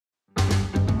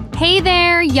Hey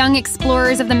there, young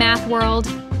explorers of the math world.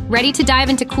 Ready to dive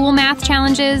into cool math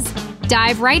challenges?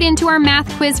 Dive right into our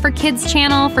Math Quiz for Kids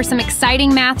channel for some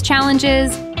exciting math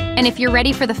challenges. And if you're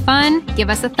ready for the fun,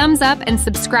 give us a thumbs up and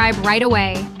subscribe right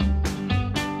away.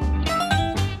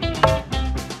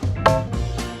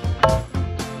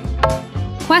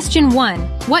 Question 1.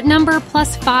 What number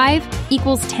plus 5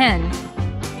 equals 10?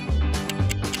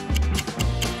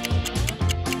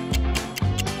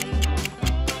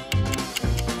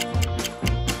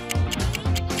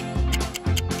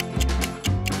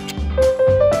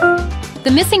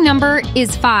 The missing number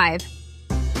is 5.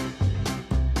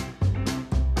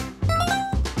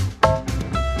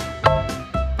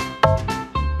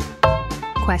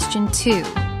 Question 2.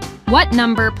 What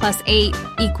number plus 8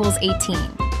 equals 18?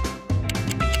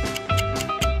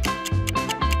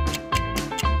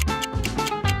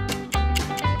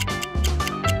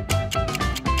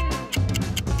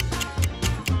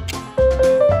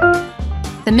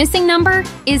 The missing number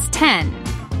is 10.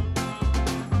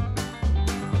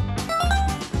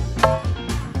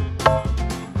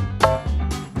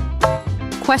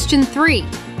 Question 3.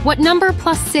 What number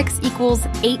plus 6 equals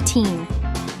 18?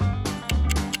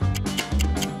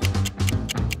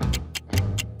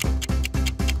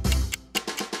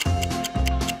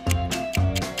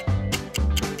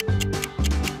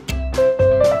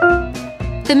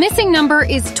 The missing number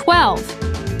is 12.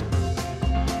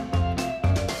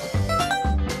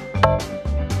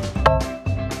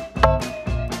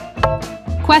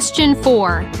 Question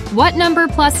 4. What number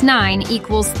plus 9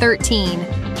 equals 13?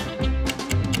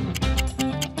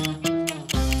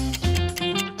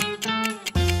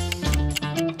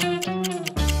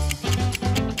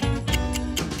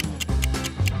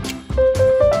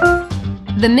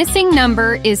 The missing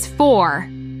number is 4.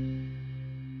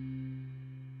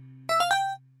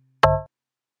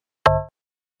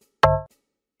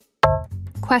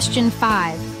 Question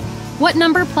 5. What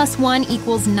number plus 1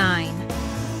 equals 9?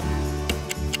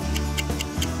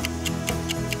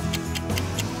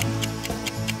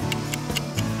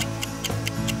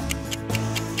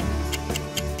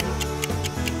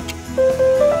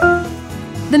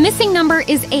 The missing number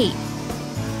is 8.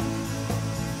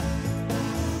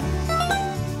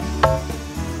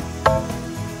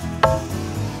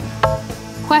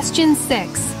 Question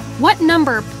 6. What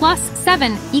number plus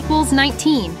 7 equals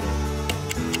 19?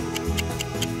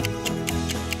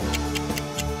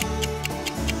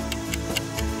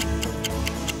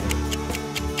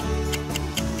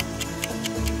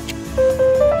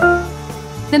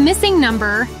 The missing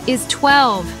number is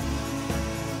 12.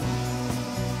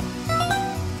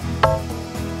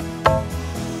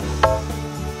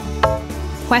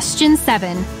 Question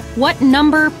 7. What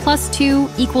number plus 2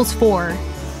 equals 4?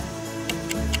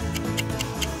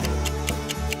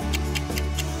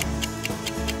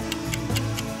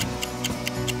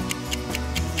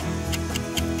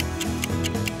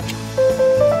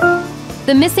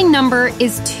 The missing number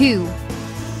is 2.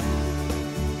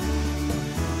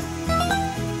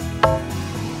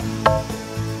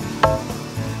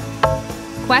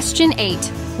 Question 8.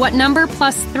 What number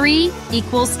plus 3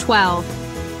 equals 12?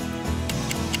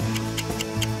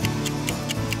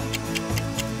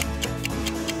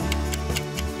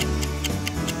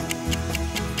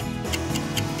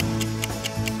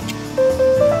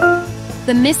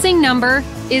 The missing number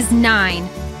is 9.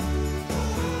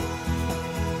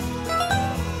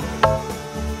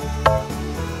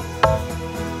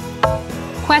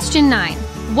 Question 9.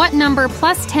 What number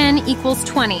plus 10 equals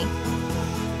 20?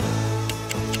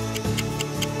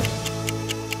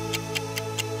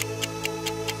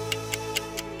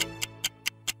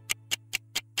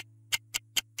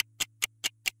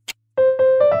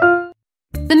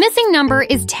 The missing number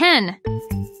is 10.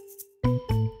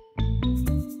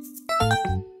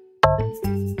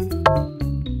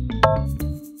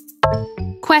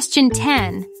 Question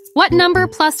 10. What number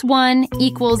plus 1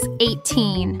 equals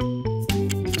 18?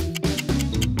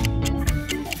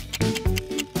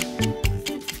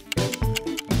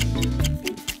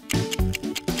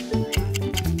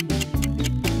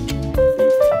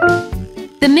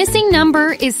 The missing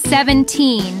number is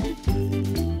 17.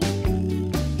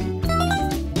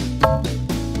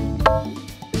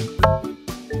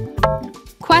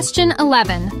 Question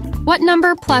 11. What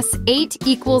number plus 8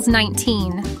 equals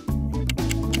 19?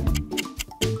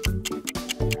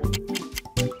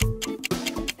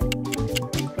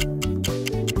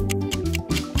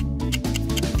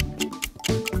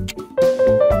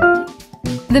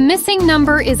 The missing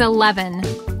number is 11.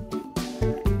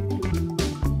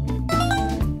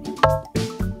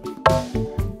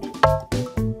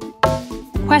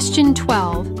 Question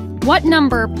 12. What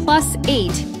number plus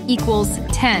 8 equals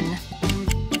 10?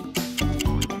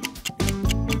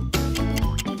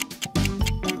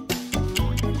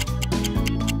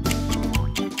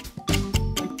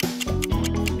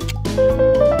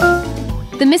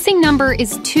 The missing number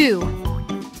is 2.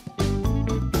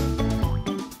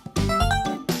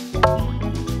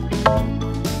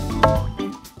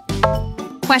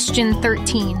 Question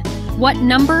 13. What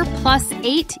number plus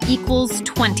 8 equals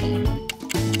 20?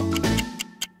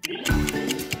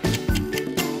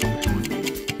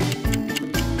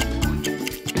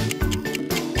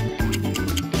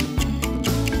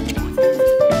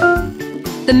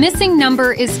 The missing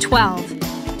number is 12.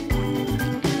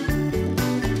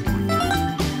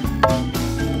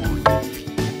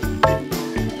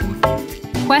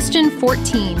 Question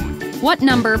 14. What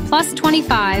number plus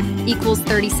 25 equals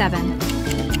 37?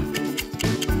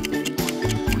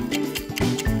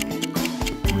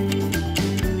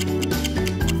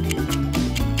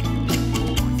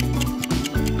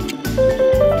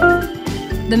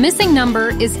 The missing number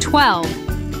is 12.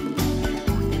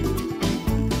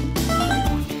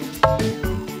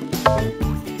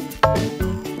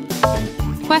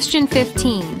 Question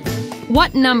 15.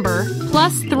 What number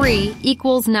plus 3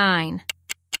 equals 9?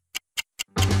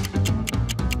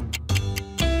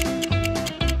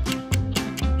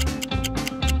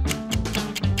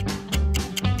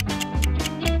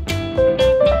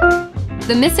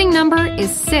 The missing number is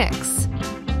 6.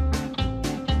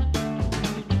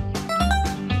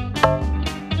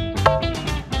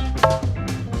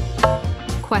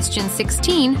 Question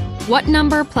 16. What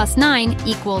number plus 9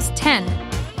 equals 10?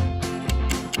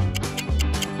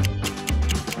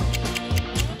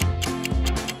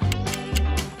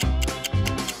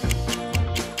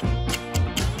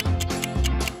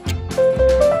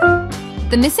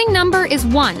 The missing number is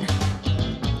 1.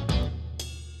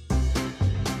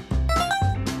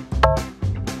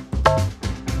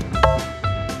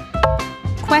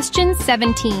 Question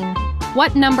 17.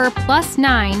 What number plus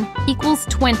 9 equals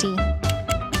 20?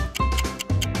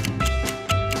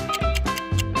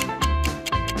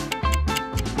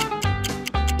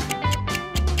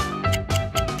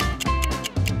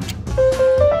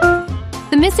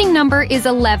 The missing number is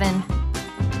 11.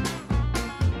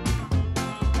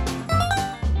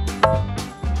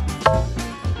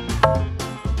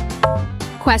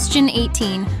 Question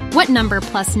 18. What number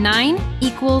plus 9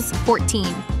 equals 14?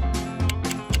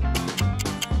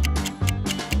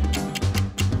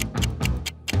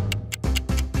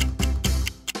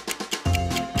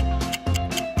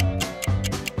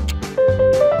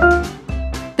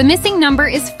 The missing number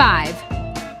is 5.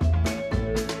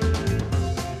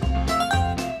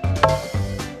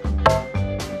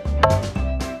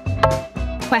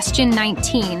 Question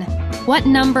 19. What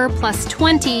number plus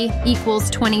 20 equals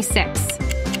 26?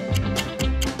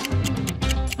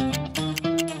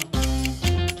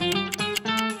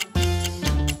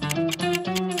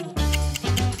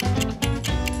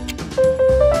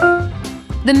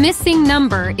 The missing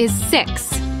number is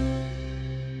 6.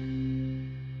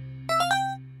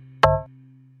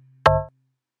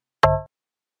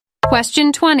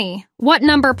 Question 20. What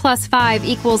number plus 5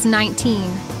 equals 19?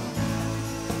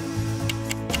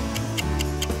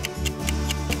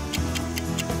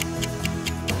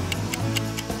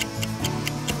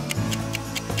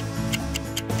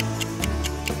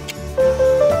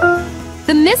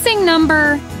 The missing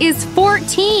number is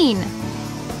 14.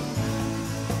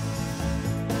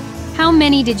 How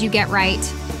many did you get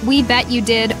right? We bet you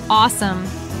did awesome.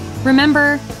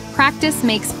 Remember, practice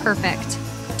makes perfect.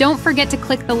 Don't forget to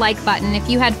click the like button if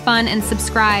you had fun and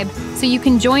subscribe so you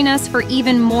can join us for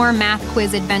even more math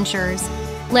quiz adventures.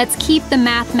 Let's keep the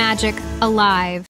math magic alive.